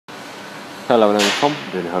Hello, my name is Tom.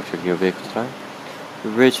 I'm doing a health check of your vehicle today. The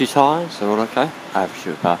rear two tyres are all okay. Average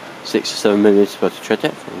of about 6 to 7 millimetres worth of tread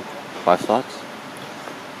depth on both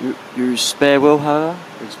sides. Your spare wheel, however,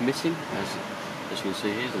 is missing, as you can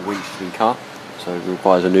see here. The winch has been cut, so it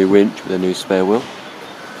requires a new winch with a new spare wheel.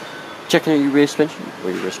 Checking out your rear suspension.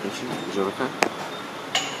 Your rear suspension is all okay.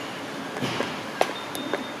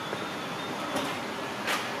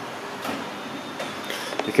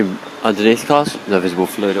 Looking underneath the cars, no visible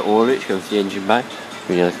fluid or oil leak going to the engine bay.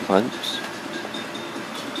 Any other components?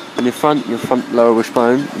 On your front lower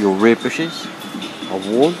wishbone, your rear bushes are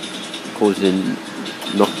worn, causing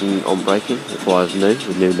knocking on braking. Requires new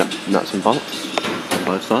with new nuts and bolts on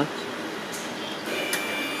both sides.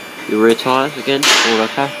 Your rear tyres again, all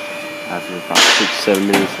okay. Average about 6 to 7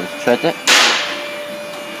 millimetres of tread depth.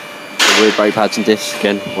 The rear brake pads and discs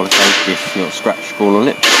again, all okay. Discs not scratch fall on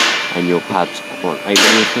it, and your pads on 8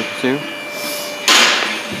 millimetres of material.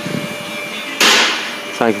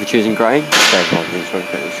 Thank you for choosing grey. Save my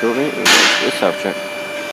shortly. It's Healthcheck.